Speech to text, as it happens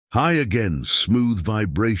Hi again, smooth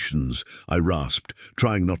vibrations, I rasped,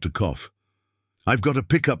 trying not to cough. I've got a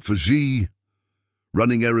pickup for G.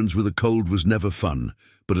 Running errands with a cold was never fun,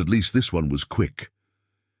 but at least this one was quick.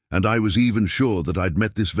 And I was even sure that I'd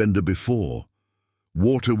met this vendor before.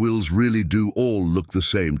 Water wills really do all look the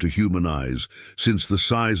same to human eyes, since the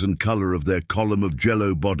size and color of their column of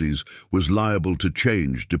jello bodies was liable to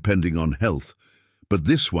change depending on health. But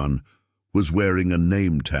this one was wearing a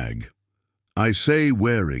name tag. I say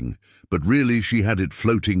wearing, but really she had it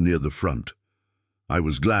floating near the front. I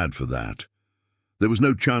was glad for that. There was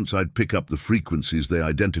no chance I'd pick up the frequencies they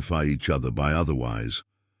identify each other by otherwise.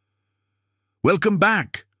 "Welcome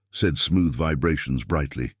back," said Smooth Vibrations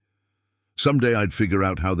brightly. Someday I'd figure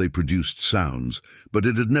out how they produced sounds, but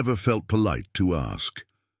it had never felt polite to ask.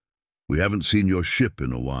 "We haven't seen your ship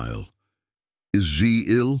in a while. Is G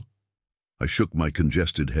ill?" I shook my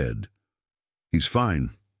congested head. "He's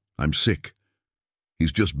fine. I'm sick.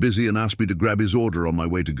 He's just busy and asked me to grab his order on my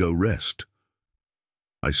way to go rest."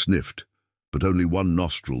 I sniffed, but only one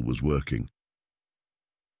nostril was working.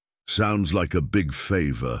 "Sounds like a big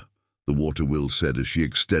favor," the water will said as she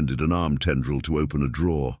extended an arm tendril to open a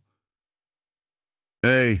drawer.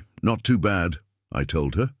 "Hey, not too bad," I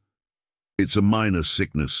told her. "It's a minor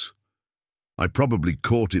sickness. I probably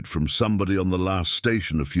caught it from somebody on the last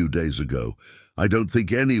station a few days ago. I don't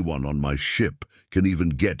think anyone on my ship can even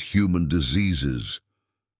get human diseases."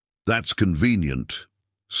 "That's convenient,"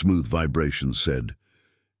 Smooth Vibrations said.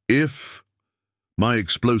 "If—" My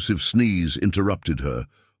explosive sneeze interrupted her.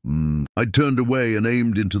 I turned away and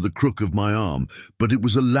aimed into the crook of my arm, but it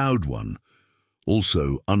was a loud one,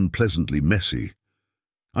 also unpleasantly messy.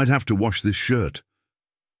 "I'd have to wash this shirt."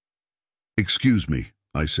 "Excuse me,"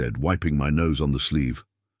 I said, wiping my nose on the sleeve.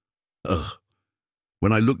 Ugh.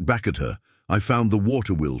 When I looked back at her, I found the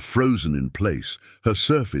water will frozen in place, her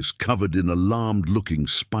surface covered in alarmed-looking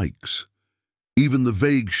spikes. Even the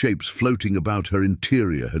vague shapes floating about her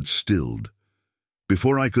interior had stilled.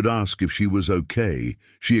 Before I could ask if she was okay,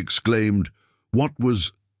 she exclaimed, "What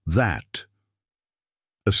was that?"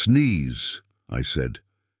 "A sneeze," I said.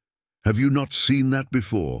 "Have you not seen that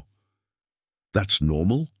before?" "That's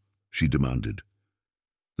normal?" she demanded.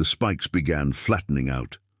 The spikes began flattening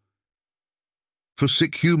out. "For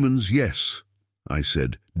sick humans, yes," I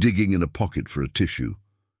said, digging in a pocket for a tissue.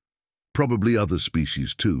 "Probably other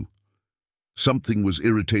species too. Something was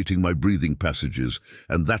irritating my breathing passages,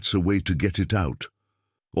 and that's a way to get it out.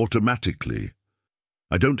 Automatically.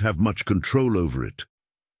 I don't have much control over it."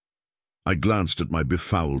 I glanced at my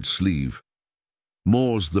befouled sleeve.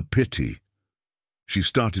 "More's the pity." She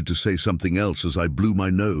started to say something else as I blew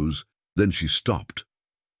my nose, then she stopped.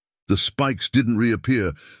 The spikes didn't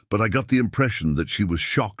reappear, but I got the impression that she was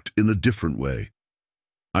shocked in a different way.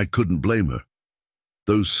 I couldn't blame her.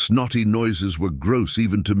 Those snotty noises were gross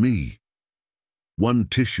even to me. One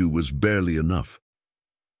tissue was barely enough.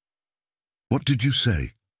 "What did you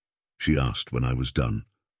say?" she asked when I was done.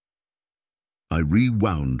 I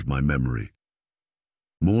rewound my memory.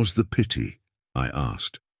 "More's the pity?" I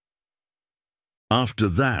asked. "After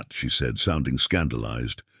that," she said, sounding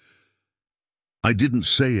scandalized, "I didn't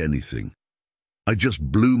say anything. I just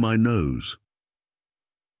blew my nose."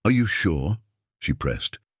 "Are you sure?" she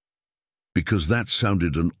pressed. "Because that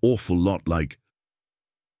sounded an awful lot like—"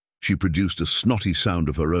 She produced a snotty sound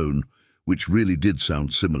of her own, which really did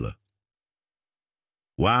sound similar.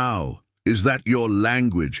 "Wow, is that your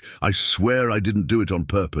language? I swear I didn't do it on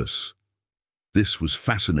purpose." This was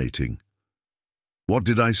fascinating. "What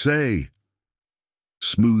did I say?"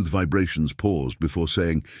 Smooth Vibrations paused before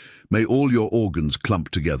saying, "May all your organs clump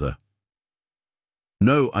together."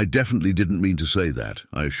 "No, I definitely didn't mean to say that,"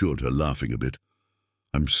 I assured her, laughing a bit.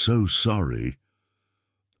 "I'm so sorry."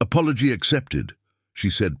 "Apology accepted," she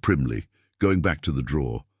said primly, going back to the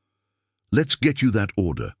drawer. "Let's get you that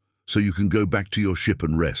order, so you can go back to your ship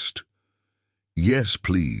and rest." "Yes,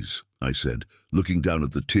 please," I said, looking down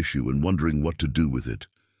at the tissue and wondering what to do with it.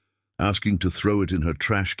 Asking to throw it in her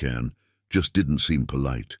trash can just didn't seem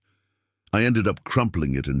polite. I ended up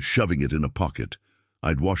crumpling it and shoving it in a pocket.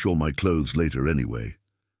 I'd wash all my clothes later anyway.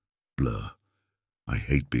 Blur. I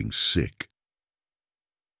hate being sick.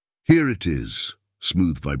 "Here it is,"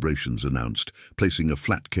 Smooth Vibrations announced, placing a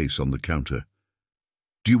flat case on the counter.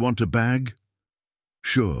 "Do you want a bag?"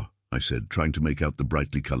 "Sure," I said, trying to make out the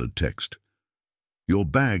brightly colored text. "Your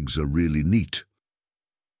bags are really neat."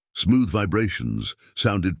 Smooth Vibrations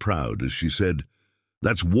sounded proud as she said,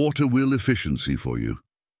 "That's water will efficiency for you."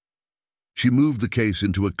 She moved the case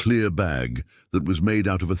into a clear bag that was made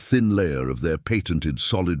out of a thin layer of their patented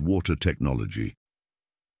solid water technology.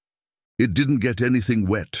 It didn't get anything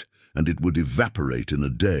wet, and it would evaporate in a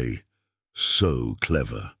day. So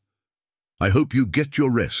clever. I hope you get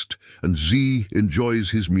your rest and Z enjoys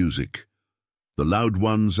his music. The Loud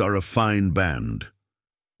Ones are a fine band.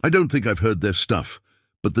 I don't think I've heard their stuff,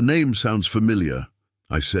 but the name sounds familiar,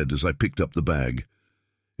 I said as I picked up the bag.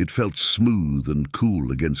 It felt smooth and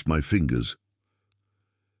cool against my fingers.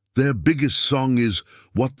 Their biggest song is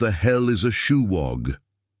What the Hell is a Shoewog,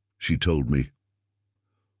 she told me.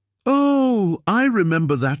 Oh, I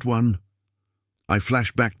remember that one. I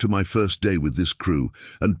flash back to my first day with this crew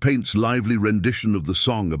and Paint's lively rendition of the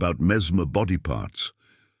song about mesmer body parts.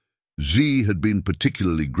 Z had been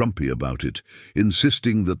particularly grumpy about it,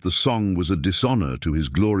 insisting that the song was a dishonor to his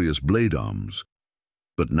glorious blade arms.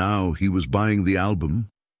 But now he was buying the album.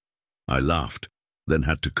 I laughed, then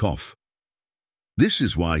had to cough. This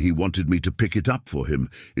is why he wanted me to pick it up for him,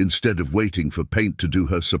 instead of waiting for Paint to do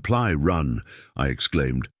her supply run, I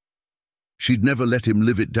exclaimed. She'd never let him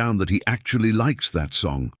live it down that he actually likes that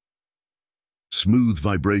song. Smooth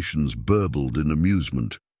vibrations burbled in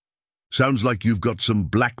amusement. Sounds like you've got some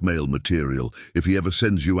blackmail material if he ever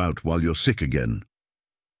sends you out while you're sick again.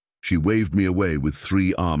 She waved me away with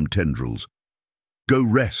 3 arm tendrils. Go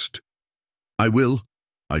rest. I will,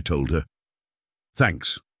 I told her.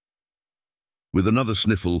 Thanks. With another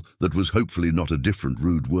sniffle that was hopefully not a different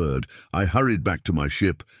rude word, I hurried back to my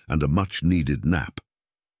ship and a much-needed nap.